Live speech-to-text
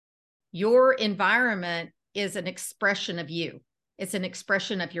Your environment is an expression of you. It's an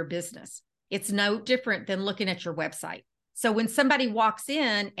expression of your business. It's no different than looking at your website. So when somebody walks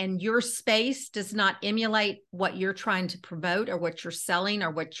in and your space does not emulate what you're trying to promote or what you're selling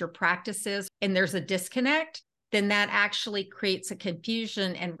or what your practice is, and there's a disconnect, then that actually creates a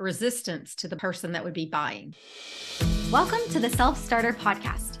confusion and resistance to the person that would be buying. Welcome to the Self-Starter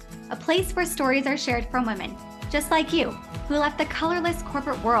Podcast, a place where stories are shared from women, just like you, who left the colorless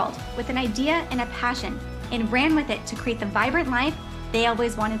corporate world with an idea and a passion and ran with it to create the vibrant life they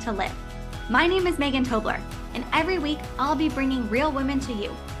always wanted to live. My name is Megan Tobler, and every week I'll be bringing real women to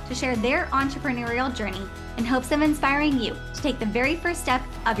you to share their entrepreneurial journey in hopes of inspiring you to take the very first step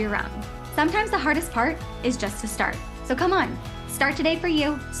of your own. Sometimes the hardest part is just to start. So come on, start today for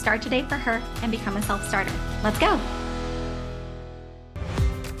you, start today for her, and become a self-starter. Let's go.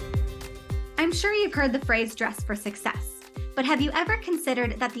 I'm sure you've heard the phrase dress for success, but have you ever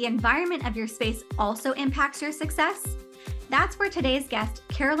considered that the environment of your space also impacts your success? That's where today's guest,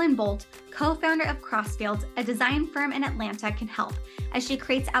 Carolyn Bolt, co-founder of Crossfields, a design firm in Atlanta, can help as she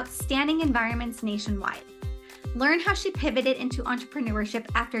creates outstanding environments nationwide. Learn how she pivoted into entrepreneurship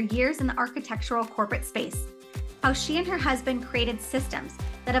after years in the architectural corporate space, how she and her husband created systems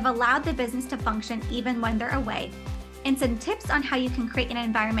that have allowed the business to function even when they're away, and some tips on how you can create an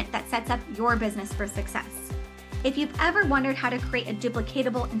environment that sets up your business for success. If you've ever wondered how to create a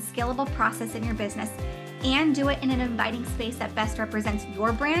duplicatable and scalable process in your business and do it in an inviting space that best represents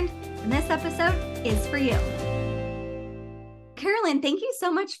your brand, then this episode is for you. Carolyn, thank you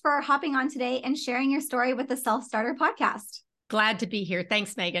so much for hopping on today and sharing your story with the Self-Starter Podcast. Glad to be here.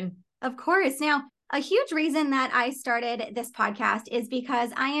 Thanks, Megan. Of course. Now, a huge reason that I started this podcast is because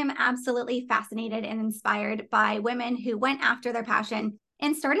I am absolutely fascinated and inspired by women who went after their passion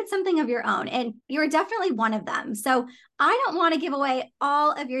and started something of your own. And you're definitely one of them. So I don't want to give away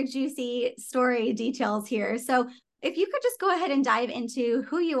all of your juicy story details here. So if you could just go ahead and dive into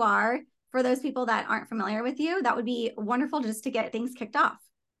who you are for those people that aren't familiar with you, that would be wonderful just to get things kicked off.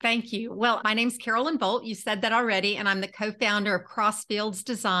 Thank you. Well, my name's Carolyn Bolt. You said that already, and I'm the co-founder of Crossfields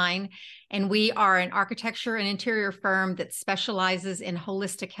Design, and we are an architecture and interior firm that specializes in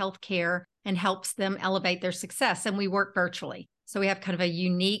holistic healthcare and helps them elevate their success, and we work virtually. So we have kind of a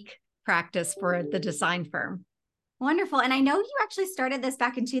unique practice for the design firm. Wonderful. And I know you actually started this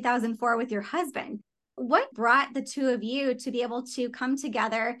back in 2004 with your husband. What brought the two of you to be able to come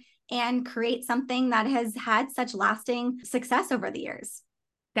together and create something that has had such lasting success over the years?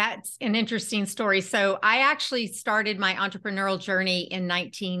 That's an interesting story. So I actually started my entrepreneurial journey in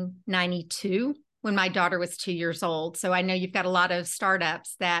 1992 when my daughter was 2 years old. So I know you've got a lot of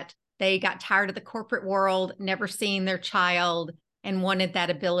startups that they got tired of the corporate world, never seeing their child, and wanted that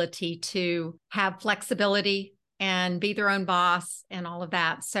ability to have flexibility and be their own boss and all of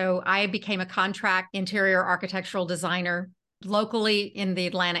that. So I became a contract interior architectural designer locally in the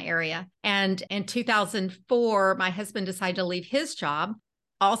Atlanta area. And in 2004, my husband decided to leave his job,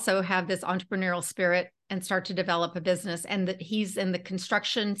 also have this entrepreneurial spirit, and start to develop a business. And that he's in the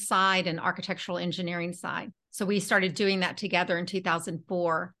construction side and architectural engineering side. So we started doing that together in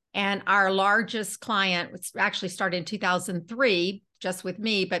 2004. And our largest client, which actually started in 2003, just with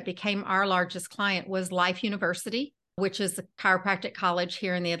me, but became our largest client, was Life University, which is a chiropractic college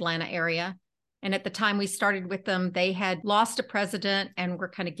here in the Atlanta area. And at the time we started with them, they had lost a president and were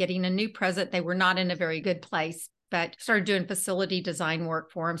kind of getting a new president. They were not in a very good place, but started doing facility design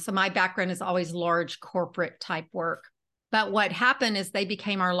work for them. So my background is always large corporate type work. But what happened is they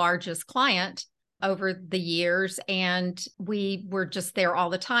became our largest client over the years, and we were just there all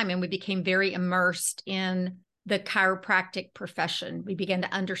the time, and we became very immersed in the chiropractic profession. We began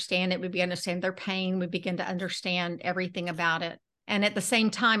to understand it. We began to understand their pain. We began to understand everything about it. And at the same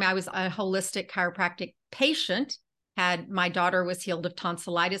time, I was a holistic chiropractic patient. My daughter was healed of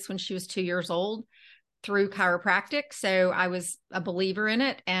tonsillitis when she was 2 years old through chiropractic. So I was a believer in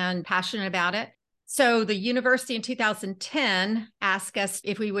it and passionate about it. So the university in 2010 asked us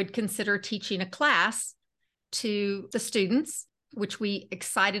if we would consider teaching a class to the students, which we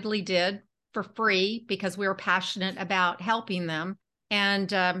excitedly did for free because we were passionate about helping them. And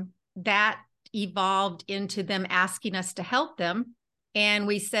that evolved into them asking us to help them. And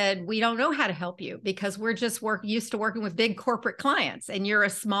we said, we don't know how to help you because we're just used to working with big corporate clients and you're a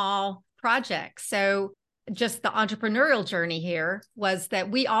small project. So just the entrepreneurial journey here was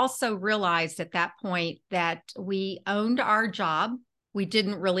that we also realized at that point that we owned our job. We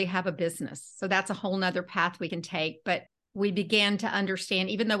didn't really have a business. So that's a whole nother path we can take. But we began to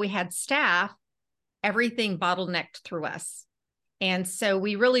understand, even though we had staff, everything bottlenecked through us. And so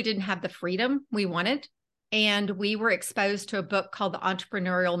we really didn't have the freedom we wanted. And we were exposed to a book called The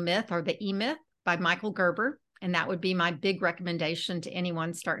Entrepreneurial Myth, or The E-Myth, by Michael Gerber. And that would be my big recommendation to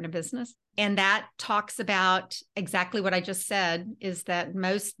anyone starting a business. And that talks about exactly what I just said, is that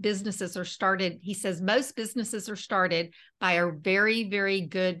most businesses are started. He says most businesses are started by a very, very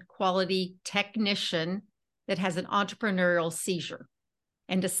good quality technician that has an entrepreneurial seizure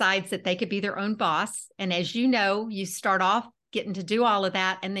and decides that they could be their own boss. And as you know, you start off getting to do all of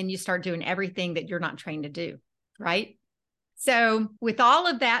that, and then you start doing everything that you're not trained to do, right? So with all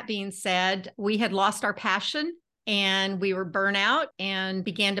of that being said, we had lost our passion and we were burnt out and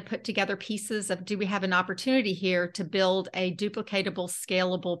began to put together pieces of, do we have an opportunity here to build a duplicatable,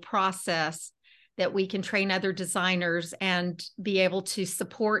 scalable process that we can train other designers and be able to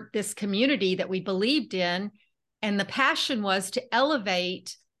support this community that we believed in. And the passion was to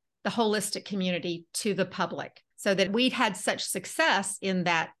elevate the holistic community to the public, so that we'd had such success in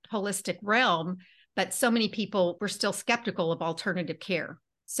that holistic realm, but so many people were still skeptical of alternative care.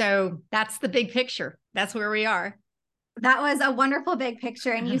 So that's the big picture. That's where we are. That was a wonderful big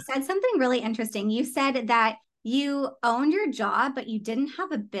picture. And you said something really interesting. You said that you owned your job, but you didn't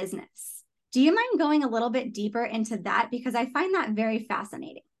have a business. Do you mind going a little bit deeper into that? Because I find that very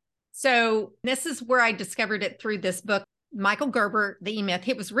fascinating. So this is where I discovered it through this book, Michael Gerber, The E-Myth.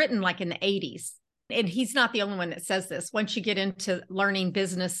 It was written like in the 80s. And he's not the only one that says this. Once you get into learning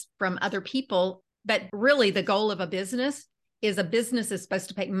business from other people, but really the goal of a business is supposed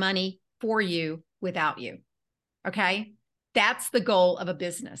to make money for you without you. Okay. That's the goal of a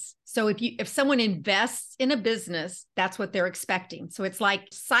business. So if someone invests in a business, that's what they're expecting. So it's like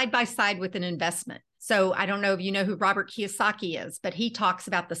side by side with an investment. So I don't know if you know who Robert Kiyosaki is, but he talks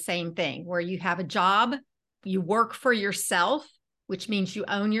about the same thing, where you have a job, you work for yourself, which means you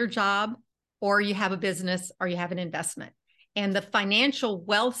own your job, or you have a business, or you have an investment. And the financial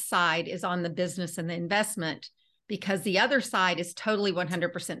wealth side is on the business and the investment, because the other side is totally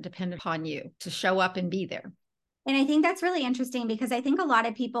 100% dependent upon you to show up and be there. And I think that's really interesting, because I think a lot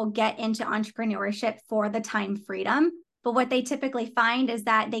of people get into entrepreneurship for the time freedom. But what they typically find is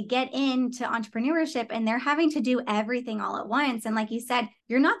that they get into entrepreneurship and they're having to do everything all at once. And like you said,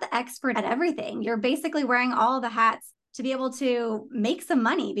 you're not the expert at everything. You're basically wearing all the hats to be able to make some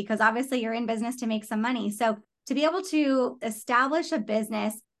money, because obviously you're in business to make some money. So to be able to establish a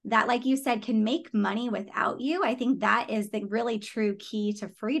business that, like you said, can make money without you, I think that is the really true key to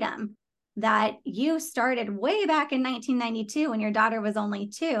freedom that you started way back in 1992 when your daughter was only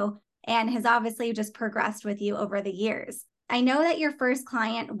 2, and has obviously just progressed with you over the years. I know that your first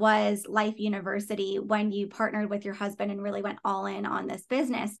client was Life University when you partnered with your husband and really went all in on this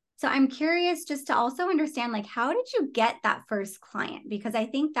business. So I'm curious just to also understand, like, how did you get that first client? Because I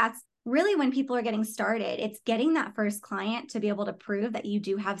think that's really when people are getting started, it's getting that first client to be able to prove that you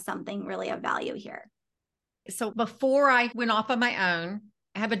do have something really of value here. So before I went off on my own,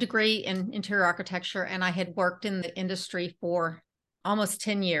 I have a degree in interior architecture, and I had worked in the industry for almost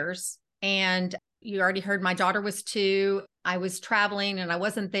 10 years. And you already heard my daughter was 2. I was traveling and I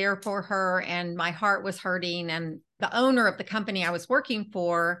wasn't there for her, and my heart was hurting. And the owner of the company I was working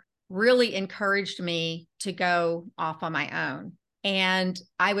for really encouraged me to go off on my own. And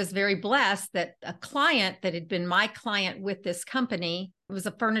I was very blessed that a client that had been my client with this company, it was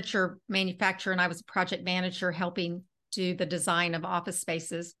a furniture manufacturer, and I was a project manager helping do the design of office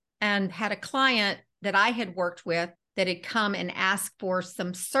spaces, and had a client that I had worked with that had come and asked for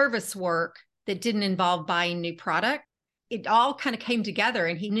some service work that didn't involve buying new product. It all kind of came together,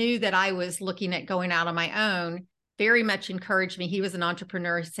 and he knew that I was looking at going out on my own, very much encouraged me. He was an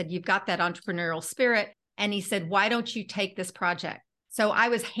entrepreneur. He said, "You've got that entrepreneurial spirit." And he said, "Why don't you take this project?" So I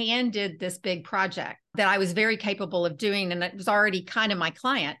was handed this big project that I was very capable of doing, and it was already kind of my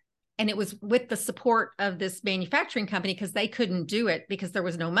client. And it was with the support of this manufacturing company, because they couldn't do it because there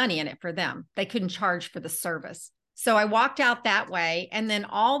was no money in it for them. They couldn't charge for the service. So I walked out that way. And then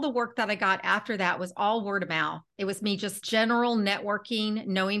all the work that I got after that was all word of mouth. It was me just general networking,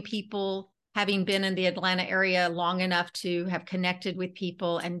 knowing people, having been in the Atlanta area long enough to have connected with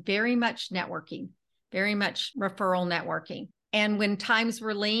people, and very much networking, very much referral networking. And when times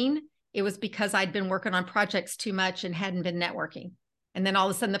were lean, it was because I'd been working on projects too much and hadn't been networking. And then all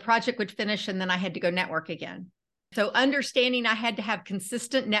of a sudden the project would finish, and then I had to go network again. So understanding I had to have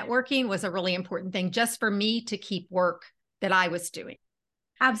consistent networking was a really important thing, just for me to keep work that I was doing.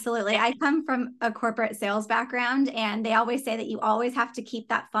 Absolutely. I come from a corporate sales background, and they always say that you always have to keep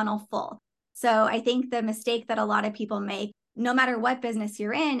that funnel full. So I think the mistake that a lot of people make, no matter what business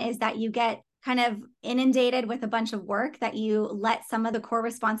you're in, is that you get kind of inundated with a bunch of work, that you let some of the core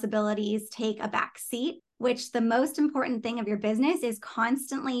responsibilities take a back seat, which the most important thing of your business is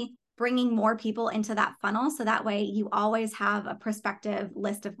constantly bringing more people into that funnel. So that way you always have a prospective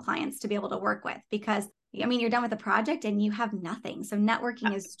list of clients to be able to work with, because I mean, you're done with the project and you have nothing. So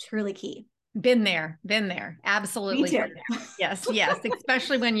networking is truly key. Been there. Absolutely. Me too. Been there. Yes.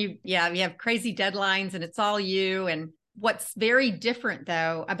 Especially when you have crazy deadlines and it's all you. And what's very different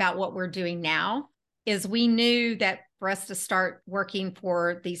though about what we're doing now is we knew that for us to start working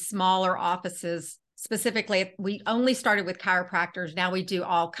for these smaller offices, specifically, we only started with chiropractors. Now we do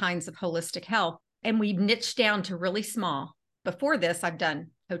all kinds of holistic health, and we niched down to really small. Before this, I've done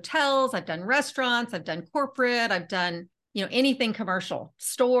hotels, I've done restaurants, I've done corporate, I've done, anything commercial,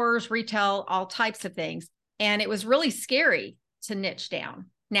 stores, retail, all types of things. And it was really scary to niche down.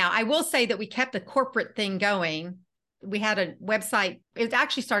 Now, I will say that we kept the corporate thing going. We had a website. It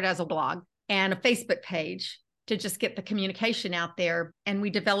actually started as a blog and a Facebook page to just get the communication out there. And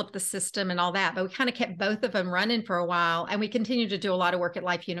we developed the system and all that, but we kind of kept both of them running for a while. And we continued to do a lot of work at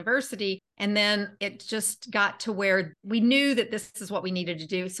Life University. And then it just got to where we knew that this is what we needed to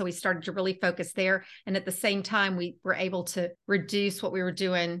do. So we started to really focus there. And at the same time, we were able to reduce what we were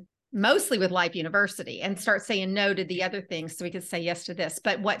doing mostly with Life University and start saying no to the other things so we could say yes to this.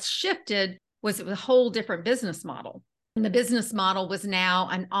 But what shifted was it was a whole different business model. And the business model was now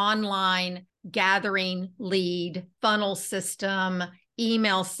an online gathering lead funnel system,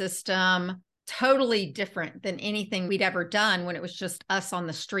 email system, totally different than anything we'd ever done when it was just us on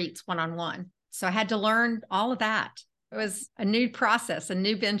the streets one-on-one. So I had to learn all of that. It was a new process, a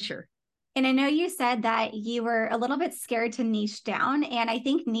new venture. And I know you said that you were a little bit scared to niche down. And I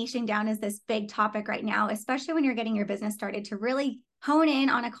think niching down is this big topic right now, especially when you're getting your business started, to really hone in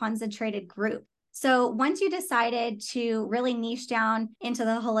on a concentrated group. So once you decided to really niche down into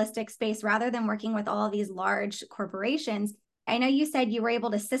the holistic space rather than working with all of these large corporations, I know you said you were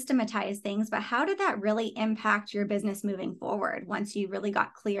able to systematize things, but how did that really impact your business moving forward once you really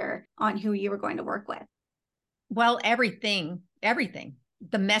got clear on who you were going to work with? Well, everything.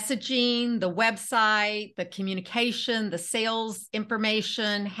 The messaging, the website, the communication, the sales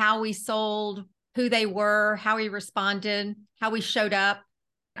information, how we sold, who they were, how we responded, how we showed up.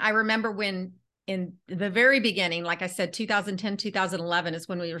 I remember when in the very beginning, like I said, 2010, 2011 is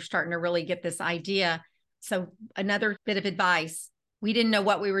when we were starting to really get this idea. So another bit of advice, we didn't know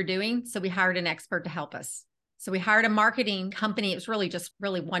what we were doing. So we hired an expert to help us. So we hired a marketing company. It was really just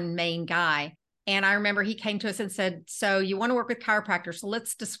one main guy. And I remember he came to us and said, so you want to work with chiropractors. So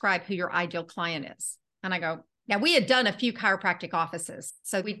let's describe who your ideal client is. And I go, now we had done a few chiropractic offices.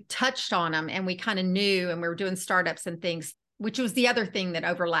 So we touched on them and we kind of knew, and we were doing startups and things, which was the other thing that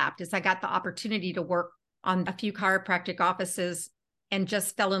overlapped is I got the opportunity to work on a few chiropractic offices and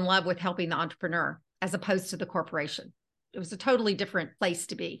just fell in love with helping the entrepreneur as opposed to the corporation. It was a totally different place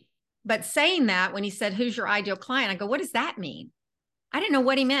to be. But saying that, when he said, who's your ideal client? I go, what does that mean? I didn't know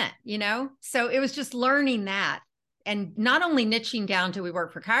what he meant, So it was just learning that, and not only niching down to we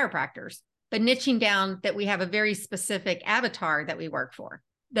work for chiropractors, but niching down that we have a very specific avatar that we work for.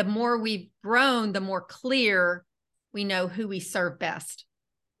 The more we've grown, the more clear we know who we serve best.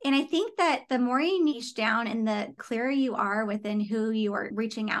 And I think that the more you niche down and the clearer you are within who you are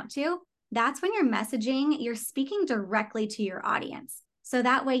reaching out to, that's when you're messaging, you're speaking directly to your audience. So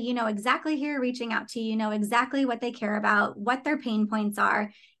that way, you know exactly who you're reaching out to, you know exactly what they care about, what their pain points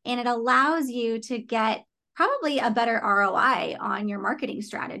are, and it allows you to get probably a better ROI on your marketing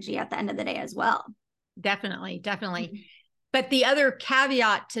strategy at the end of the day as well. Definitely. Mm-hmm. But the other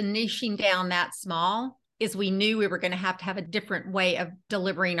caveat to niching down that small is we knew we were going to have a different way of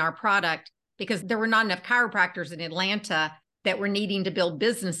delivering our product, because there were not enough chiropractors in Atlanta that were needing to build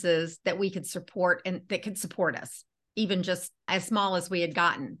businesses that we could support and that could support us, even just as small as we had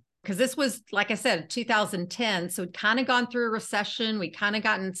gotten. Because this was, like I said, 2010. So we'd kind of gone through a recession. We'd kind of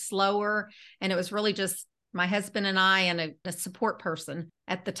gotten slower. And it was really just my husband and I and a support person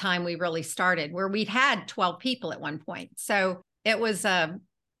at the time we really started, where we'd had 12 people at one point. So it was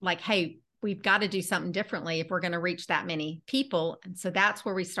like, hey, we've got to do something differently if we're going to reach that many people. And so that's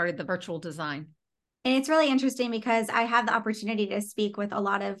where we started the virtual design. And it's really interesting because I have the opportunity to speak with a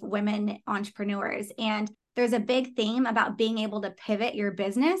lot of women entrepreneurs, and there's a big theme about being able to pivot your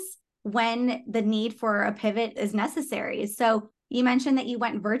business when the need for a pivot is necessary. So you mentioned that you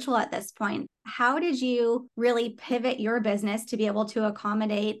went virtual at this point. How did you really pivot your business to be able to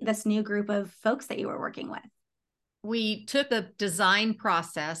accommodate this new group of folks that you were working with? We took the design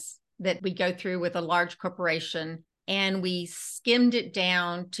process that we go through with a large corporation, and we skimmed it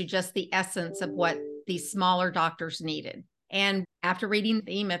down to just the essence of what these smaller doctors needed. And after reading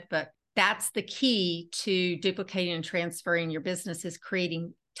the E-Myth book, that's the key to duplicating and transferring your business, is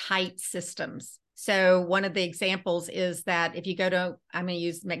creating tight systems. So one of the examples is that if you go to, I'm going to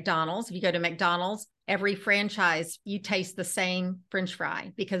use McDonald's. If you go to McDonald's, every franchise, you taste the same French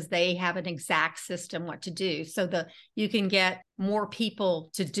fry because they have an exact system what to do. So you can get more people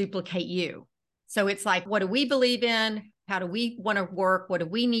to duplicate you. So it's like, what do we believe in? How do we want to work? What do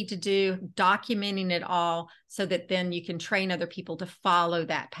we need to do? Documenting it all so that then you can train other people to follow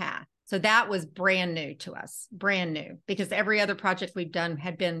that path. So that was brand new to us, brand new, because every other project we've done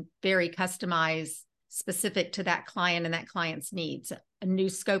had been very customized, specific to that client and that client's needs. A new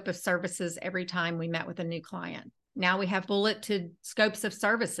scope of services every time we met with a new client. Now we have bulleted scopes of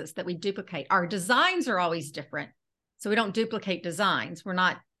services that we duplicate. Our designs are always different. So we don't duplicate designs. We're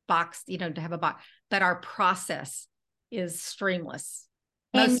not boxed, to have a box, but our process is streamless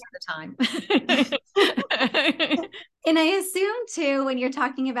most of the time. And I assume too, when you're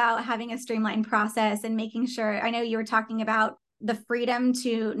talking about having a streamlined process and making sure, I know you were talking about the freedom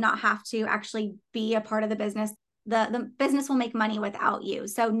to not have to actually be a part of the business. The business will make money without you.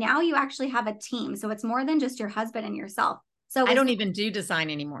 So now you actually have a team. So it's more than just your husband and yourself. So I don't even do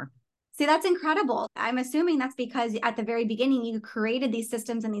design anymore. See, that's incredible. I'm assuming that's because at the very beginning, you created these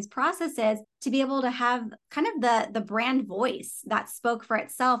systems and these processes to be able to have kind of the brand voice that spoke for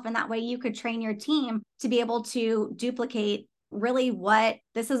itself. And that way you could train your team to be able to duplicate really what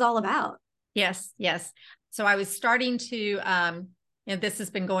this is all about. Yes, yes. So I was starting to, this has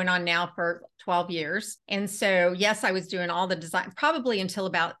been going on now for 12 years. And so, yes, I was doing all the design probably until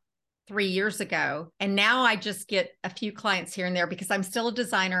about 3 years ago. And now I just get a few clients here and there because I'm still a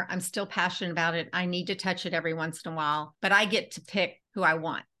designer. I'm still passionate about it. I need to touch it every once in a while, but I get to pick who I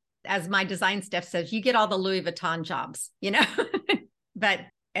want. As my design staff says, you get all the Louis Vuitton jobs, But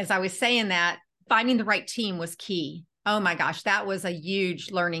as I was saying that, finding the right team was key. Oh my gosh, that was a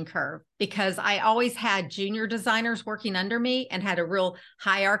huge learning curve because I always had junior designers working under me and had a real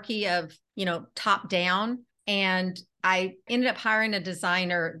hierarchy of, top down. And I ended up hiring a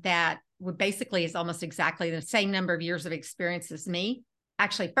designer that basically is almost exactly the same number of years of experience as me.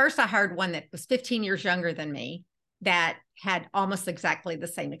 Actually, first I hired one that was 15 years younger than me that had almost exactly the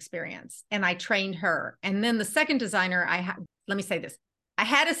same experience. And I trained her. And then the second designer, let me say this, I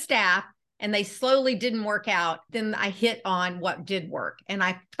had a staff and they slowly didn't work out. Then I hit on what did work. And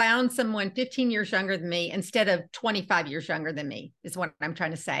I found someone 15 years younger than me instead of 25 years younger than me is what I'm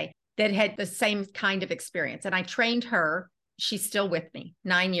trying to say, that had the same kind of experience. And I trained her. She's still with me,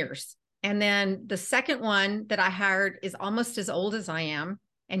 9 years. And then the second one that I hired is almost as old as I am.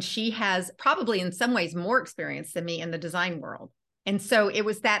 And she has probably in some ways more experience than me in the design world. And so it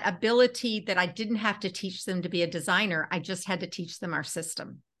was that ability that I didn't have to teach them to be a designer. I just had to teach them our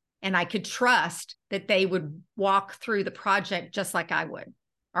system. And I could trust that they would walk through the project just like I would,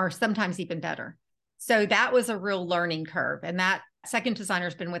 or sometimes even better. So that was a real learning curve. And that second designer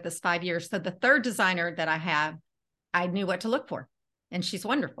has been with us 5 years. So the third designer that I have, I knew what to look for. And she's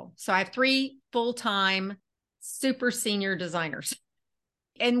wonderful. So I have 3 full-time, super senior designers.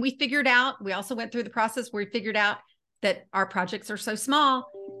 And we also went through the process where we figured out that our projects are so small,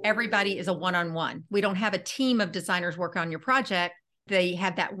 everybody is a one-on-one. We don't have a team of designers working on your project. They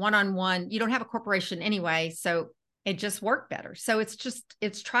have that one-on-one. You don't have a corporation anyway, so it just worked better. So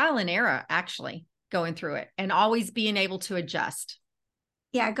it's trial and error, actually, going through it and always being able to adjust.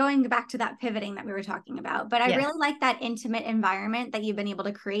 Yeah, going back to that pivoting that we were talking about. But I really like that intimate environment that you've been able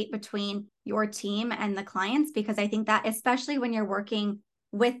to create between your team and the clients, because I think that especially when you're working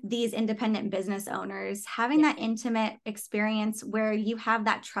with these independent business owners, having that intimate experience where you have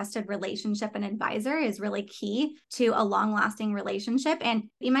that trusted relationship and advisor is really key to a long-lasting relationship. And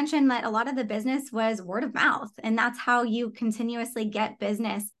you mentioned that a lot of the business was word of mouth, and that's how you continuously get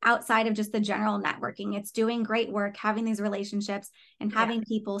business outside of just the general networking. It's doing great work, having these relationships, and having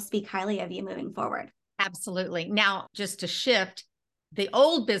people speak highly of you moving forward. Absolutely. Now, just to shift, the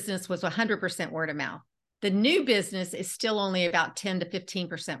old business was 100% word of mouth. The new business is still only about 10 to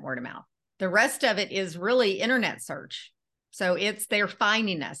 15% word of mouth. The rest of it is really internet search. So they're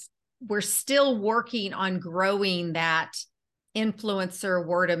finding us. We're still working on growing that influencer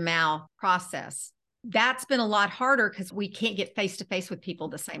word of mouth process. That's been a lot harder because we can't get face to face with people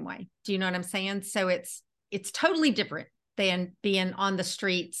the same way. Do you know what I'm saying? So it's totally different than being on the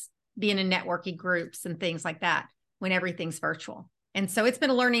streets, being in networking groups and things like that when everything's virtual. And so it's been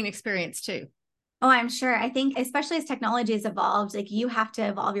a learning experience too. Oh, I'm sure. I think especially as technology has evolved, like you have to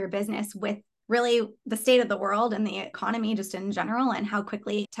evolve your business with really the state of the world and the economy just in general and how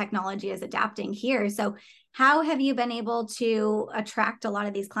quickly technology is adapting here. So how have you been able to attract a lot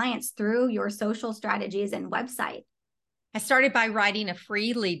of these clients through your social strategies and website? I started by writing a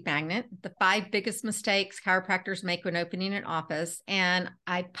free lead magnet, the 5 biggest mistakes chiropractors make when opening an office. And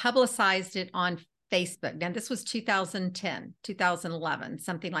I publicized it on Facebook. Now, this was 2010, 2011,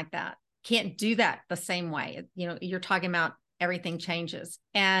 something like that. Can't do that the same way. You're talking about everything changes.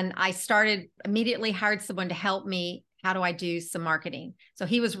 And I immediately hired someone to help me. How do I do some marketing? So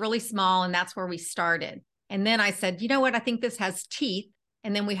he was really small, and that's where we started. And then I said, you know what? I think this has teeth.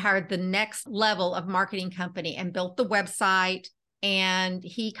 And then we hired the next level of marketing company and built the website. And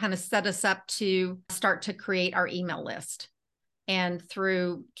he kind of set us up to start to create our email list. And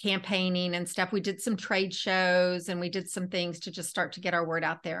through campaigning and stuff, we did some trade shows and we did some things to just start to get our word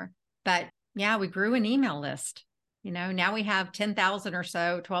out there. But yeah, we grew an email list. Now we have 10,000 or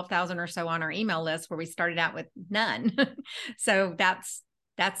so, 12,000 or so on our email list, where we started out with none. So that's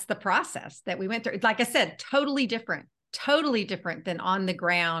the process that we went through. Like I said, totally different than on the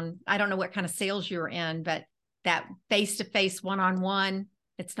ground. I don't know what kind of sales you were in, but that face-to-face, one-on-one,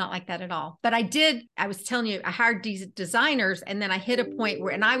 it's not like that at all. But I was telling you, I hired these designers, and then I hit a point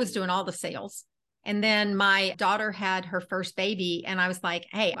where, and I was doing all the sales. And then my daughter had her first baby, and I was like,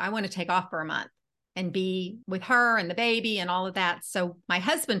 hey, I want to take off for a month and be with her and the baby and all of that. So my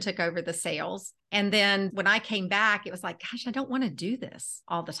husband took over the sales. And then when I came back, it was like, gosh, I don't want to do this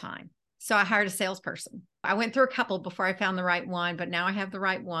all the time. So I hired a salesperson. I went through a couple before I found the right one, but now I have the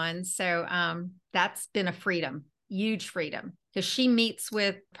right one. So that's been a freedom, huge freedom, because she meets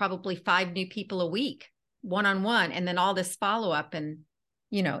with probably 5 new people a week, one-on-one, and then all this follow-up, and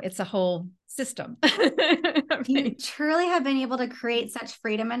it's a whole system. You truly have been able to create such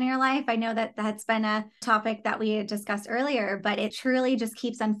freedom in your life. I know that that's been a topic that we had discussed earlier, but it truly just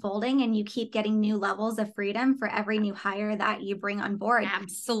keeps unfolding, and you keep getting new levels of freedom for every new hire that you bring on board.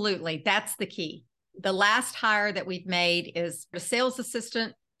 Absolutely. That's the key. The last hire that we've made is a sales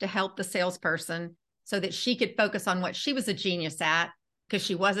assistant to help the salesperson so that she could focus on what she was a genius at, because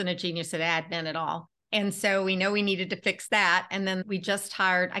she wasn't a genius at admin at all. And so we know we needed to fix that. And then we just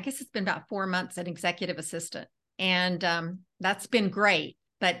hired, I guess it's been about 4 months, an executive assistant. And that's been great.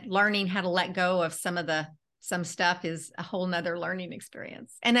 But learning how to let go of some stuff is a whole nother learning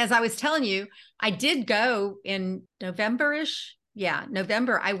experience. And as I was telling you, I did go in November-ish. Yeah,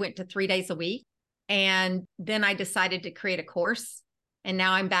 November, I went to 3 days a week. And then I decided to create a course. And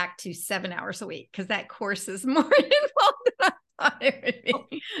now I'm back to 7 hours a week, because that course is more involved than I thought it would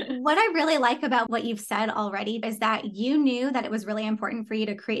be. What I really like about what you've said already is that you knew that it was really important for you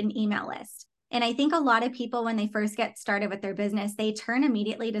to create an email list. And I think a lot of people, when they first get started with their business, they turn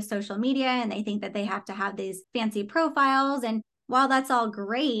immediately to social media, and they think that they have to have these fancy profiles. And while that's all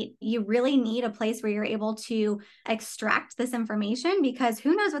great, you really need a place where you're able to extract this information, because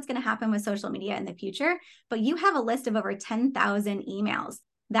who knows what's going to happen with social media in the future. But you have a list of over 10,000 emails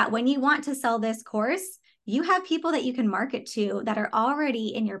that when you want to sell this course, you have people that you can market to that are already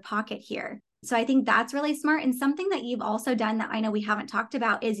in your pocket here. So I think that's really smart. And something that you've also done that I know we haven't talked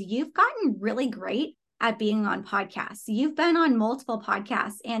about is you've gotten really great at being on podcasts. You've been on multiple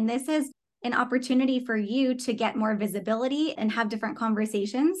podcasts, and this is an opportunity for you to get more visibility and have different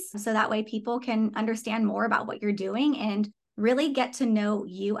conversations. So that way people can understand more about what you're doing and really get to know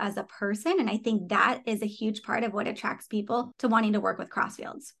you as a person. And I think that is a huge part of what attracts people to wanting to work with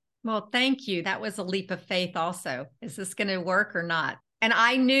Crossfields. Well, thank you. That was a leap of faith also. Is this going to work or not? And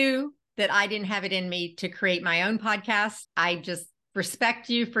I knew that I didn't have it in me to create my own podcast. I just respect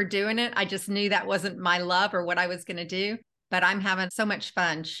you for doing it. I just knew that wasn't my love or what I was going to do. But I'm having so much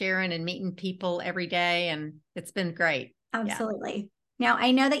fun sharing and meeting people every day. And it's been great. Absolutely. Yeah. Now,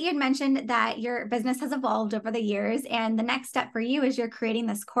 I know that you had mentioned that your business has evolved over the years, and the next step for you is you're creating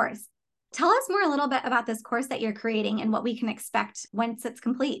this course. Tell us more a little bit about this course that you're creating and what we can expect once it's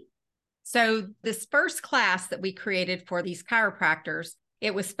complete. So this first class that we created for these chiropractors,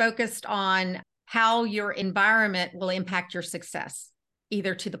 it was focused on how your environment will impact your success,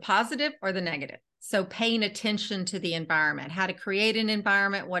 either to the positive or the negative. So paying attention to the environment, how to create an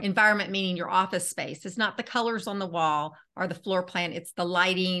environment, what environment meaning your office space. It's not the colors on the wall or the floor plan, it's the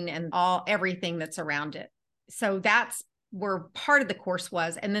lighting and everything that's around it. So that's where part of the course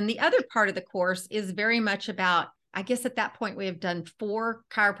was. And then the other part of the course is very much about, I guess at that point, we have done 4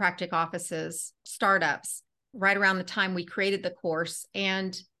 chiropractic offices, startups, right around the time we created the course.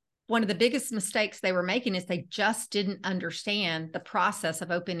 And one of the biggest mistakes they were making is they just didn't understand the process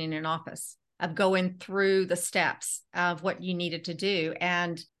of opening an office, of going through the steps of what you needed to do.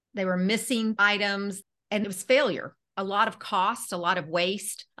 And they were missing items, and it was failure, a lot of cost, a lot of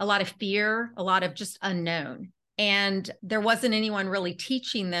waste, a lot of fear, a lot of just unknown. And there wasn't anyone really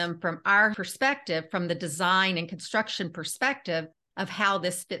teaching them from our perspective, from the design and construction perspective, of how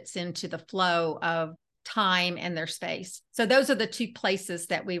this fits into the flow of time and their space. So those are the 2 places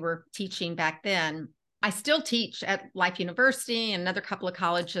that we were teaching back then. I still teach at Life University and another couple of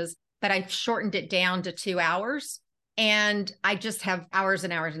colleges, but I've shortened it down to 2 hours. And I just have hours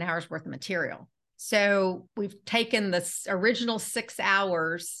and hours and hours worth of material. So we've taken the original 6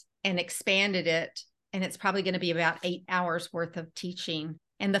 hours and expanded it. And it's probably going to be about 8 hours worth of teaching.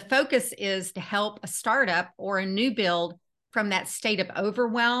 And the focus is to help a startup or a new build from that state of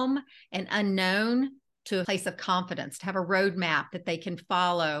overwhelm and unknown to a place of confidence, to have a roadmap that they can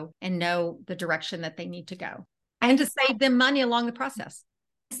follow and know the direction that they need to go, and to save them money along the process.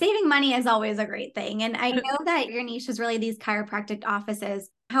 Saving money is always a great thing. And I know that your niche is really these chiropractic offices.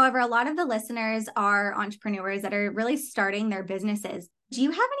 However, a lot of the listeners are entrepreneurs that are really starting their businesses. Do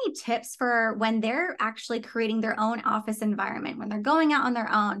you have any tips for when they're actually creating their own office environment, when they're going out on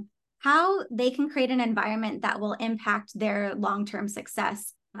their own, how they can create an environment that will impact their long-term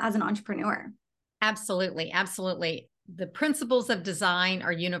success as an entrepreneur? Absolutely. Absolutely. The principles of design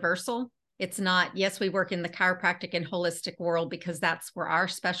are universal. It's not, yes, we work in the chiropractic and holistic world because that's where our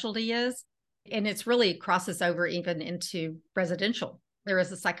specialty is. And it's really crosses over even into residential. There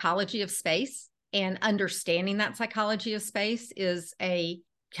is a psychology of space, and understanding that psychology of space is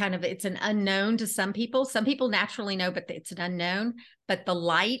it's an unknown to some people. Some people naturally know, but it's an unknown. But the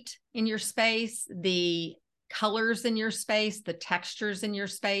light in your space, the colors in your space, the textures in your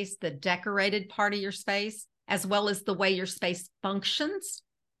space, the decorated part of your space, as well as the way your space functions,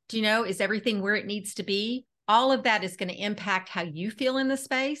 is everything where it needs to be? All of that is going to impact how you feel in the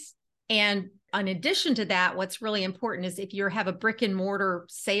space. And in addition to that, what's really important is if you have a brick and mortar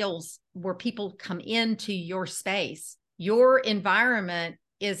sales where people come into your space, your environment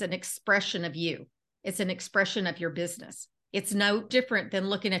is an expression of you. It's an expression of your business. It's no different than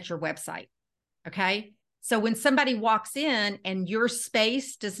looking at your website. Okay. So when somebody walks in and your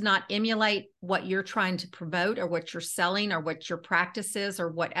space does not emulate what you're trying to promote or what you're selling or what your practice is or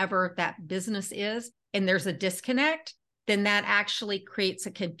whatever that business is, and there's a disconnect, then that actually creates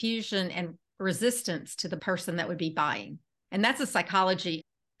a confusion and resistance to the person that would be buying. And that's a psychology.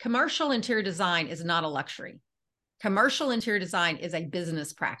 Commercial interior design is not a luxury. Commercial interior design is a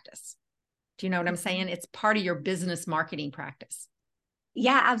business practice. Do you know what I'm saying? It's part of your business marketing practice.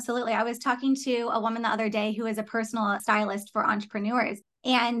 Yeah, absolutely. I was talking to a woman the other day who is a personal stylist for entrepreneurs.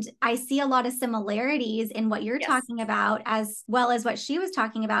 And I see a lot of similarities in what you're talking about, as well as what she was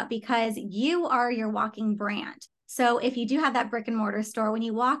talking about, because you are your walking brand. So if you do have that brick and mortar store, when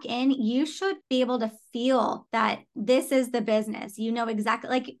you walk in, you should be able to feel that this is the business. You know exactly,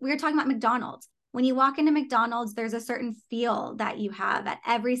 like we were talking about McDonald's. When you walk into McDonald's, there's a certain feel that you have at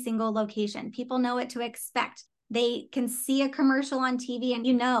every single location. People know what to expect. They can see a commercial on TV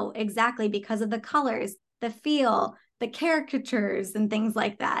and exactly because of the colors, the feel, the caricatures and things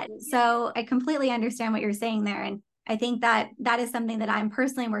like that. So I completely understand what you're saying there. And I think that that is something that I'm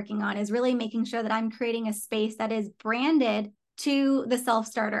personally working on, is really making sure that I'm creating a space that is branded to the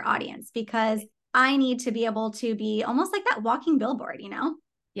self-starter audience, because I need to be able to be almost like that walking billboard,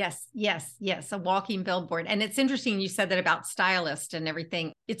 Yes. A walking billboard. And it's interesting you said that about stylist and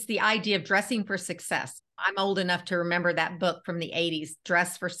everything. It's the idea of dressing for success. I'm old enough to remember that book from the 80s,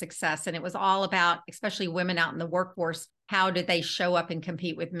 Dress for Success. And it was all about, especially women out in the workforce, how did they show up and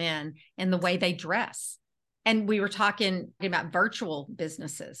compete with men and the way they dress. And we were talking about virtual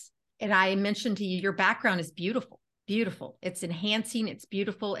businesses. And I mentioned to you, your background is beautiful, beautiful. It's enhancing. It's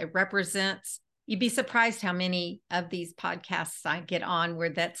beautiful. It represents. You'd be surprised how many of these podcasts I get on where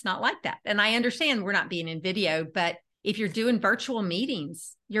that's not like that. And I understand we're not being in video, but if you're doing virtual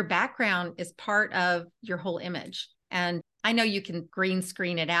meetings, your background is part of your whole image. And I know you can green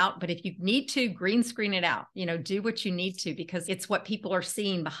screen it out, but if you need to green screen it out, do what you need to, because it's what people are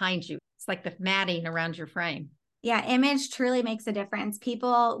seeing behind you. It's like the matting around your frame. Yeah, image truly makes a difference.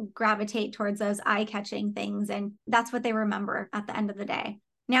 People gravitate towards those eye-catching things, and that's what they remember at the end of the day.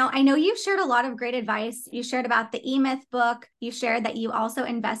 Now, I know you've shared a lot of great advice. You shared about the E-Myth book. You shared that you also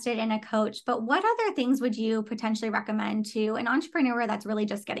invested in a coach. But what other things would you potentially recommend to an entrepreneur that's really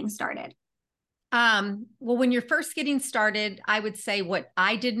just getting started? Well, when you're first getting started, I would say what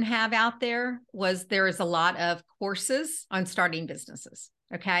I didn't have out there is a lot of courses on starting businesses.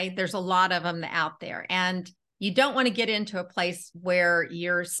 Okay. There's a lot of them out there. And you don't want to get into a place where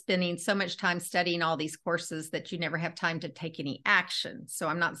you're spending so much time studying all these courses that you never have time to take any action. So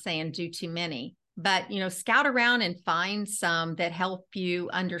I'm not saying do too many, but, scout around and find some that help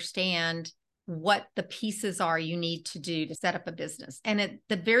you understand what the pieces are you need to do to set up a business. And at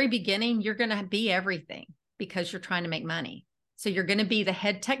the very beginning, you're going to be everything because you're trying to make money. So you're going to be the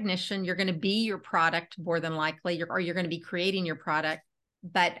head technician. You're going to be your product more than likely, or you're going to be creating your product.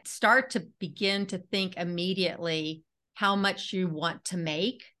 But start to begin to think immediately how much you want to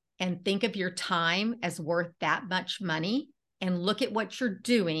make, and think of your time as worth that much money, and look at what you're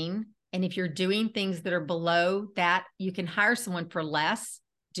doing. And if you're doing things that are below that, you can hire someone for less,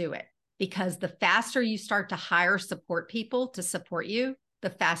 do it. Because the faster you start to hire support people to support you, the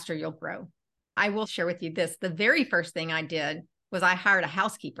faster you'll grow. I will share with you this. The very first thing I did was I hired a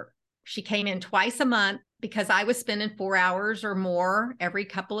housekeeper. She came in twice a month because I was spending 4 hours or more every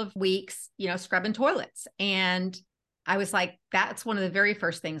couple of weeks, scrubbing toilets. And I was like, that's one of the very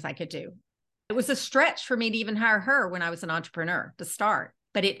first things I could do. It was a stretch for me to even hire her when I was an entrepreneur to start,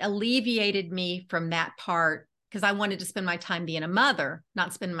 but it alleviated me from that part because I wanted to spend my time being a mother,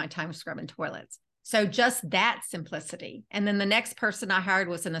 not spending my time scrubbing toilets. So just that simplicity. And then the next person I hired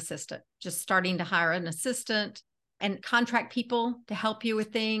was an assistant, just starting to hire an assistant and contract people to help you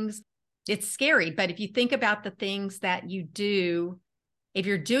with things. It's scary, but if you think about the things that you do, if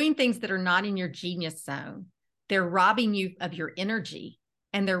you're doing things that are not in your genius zone, they're robbing you of your energy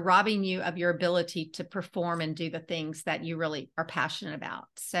and they're robbing you of your ability to perform and do the things that you really are passionate about.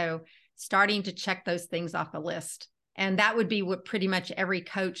 So starting to check those things off a list. And that would be what pretty much every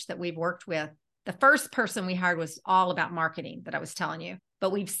coach that we've worked with. The first person we hired was all about marketing that I was telling you,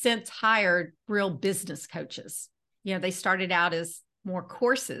 but we've since hired real business coaches. They started out as more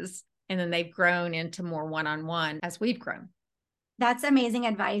courses and then they've grown into more one-on-one as we've grown. That's amazing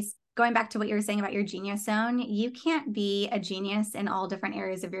advice. Going back to what you were saying about your genius zone, you can't be a genius in all different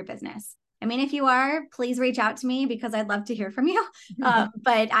areas of your business. I mean, if you are, please reach out to me because I'd love to hear from you.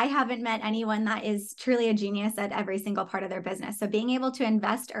 But I haven't met anyone that is truly a genius at every single part of their business. So being able to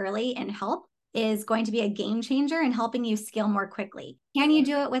invest early and help is going to be a game changer in helping you scale more quickly. Can you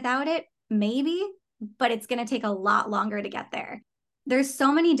do it without it? Maybe, but it's going to take a lot longer to get there. There's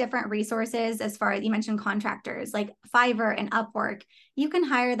so many different resources as far as you mentioned contractors like Fiverr and Upwork. You can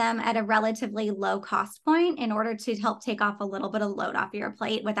hire them at a relatively low cost point in order to help take off a little bit of load off your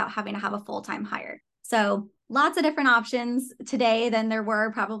plate without having to have a full-time hire. So lots of different options today than there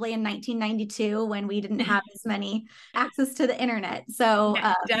were probably in 1992 when we didn't have as many access to the internet. So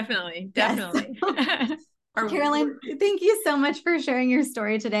yeah, definitely. Yes. Carolyn, thank you so much for sharing your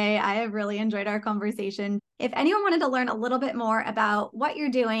story today. I have really enjoyed our conversation. If anyone wanted to learn a little bit more about what you're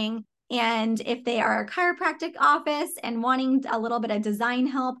doing, and if they are a chiropractic office and wanting a little bit of design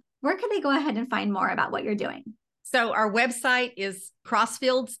help, where can they go ahead and find more about what you're doing? So our website is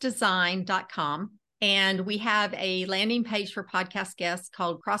crossfieldsdesign.com. And we have a landing page for podcast guests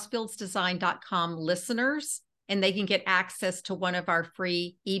called crossfieldsdesign.com listeners. And they can get access to one of our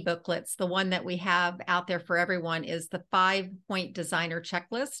free e-booklets. The one that we have out there for everyone is the 5-point designer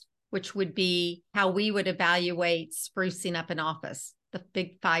checklist, which would be how we would evaluate sprucing up an office, the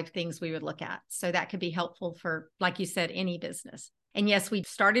big 5 things we would look at. So that could be helpful for, like you said, any business. And yes, we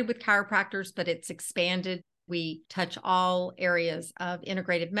started with chiropractors, but it's expanded. We touch all areas of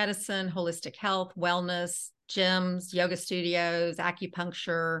integrative medicine, holistic health, wellness, gyms, yoga studios,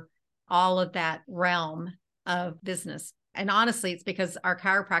 acupuncture, all of that realm of business. And honestly, it's because our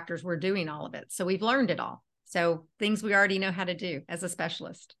chiropractors were doing all of it. So we've learned it all. So things we already know how to do as a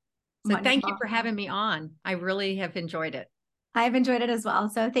specialist. So Wonderful. Thank you for having me on. I really have enjoyed it. I've enjoyed it as well.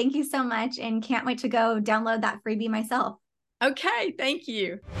 So thank you so much and can't wait to go download that freebie myself. Okay, thank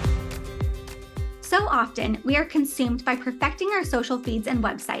you. So often we are consumed by perfecting our social feeds and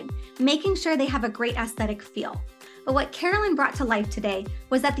website, making sure they have a great aesthetic feel. But what Carolyn brought to life today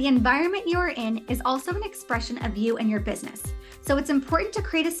was that the environment you are in is also an expression of you and your business. So it's important to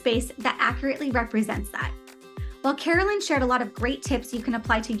create a space that accurately represents that. While Carolyn shared a lot of great tips you can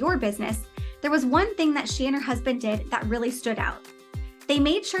apply to your business, there was one thing that she and her husband did that really stood out. They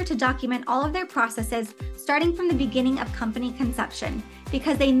made sure to document all of their processes starting from the beginning of company conception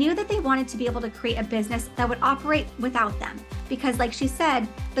because they knew that they wanted to be able to create a business that would operate without them. Because like she said,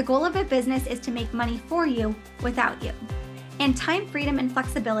 the goal of a business is to make money for you without you. And time freedom and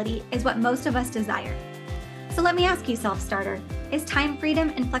flexibility is what most of us desire. So let me ask you, self-starter, is time freedom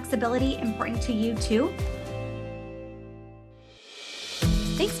and flexibility important to you too?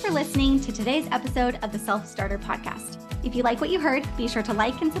 Thanks for listening to today's episode of the Self-Starter Podcast. If you like what you heard, be sure to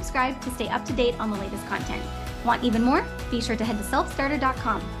like and subscribe to stay up to date on the latest content. Want even more? Be sure to head to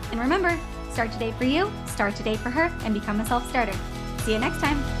selfstarter.com. And remember, start today for you, start today for her, and become a self-starter. See you next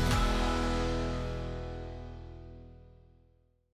time.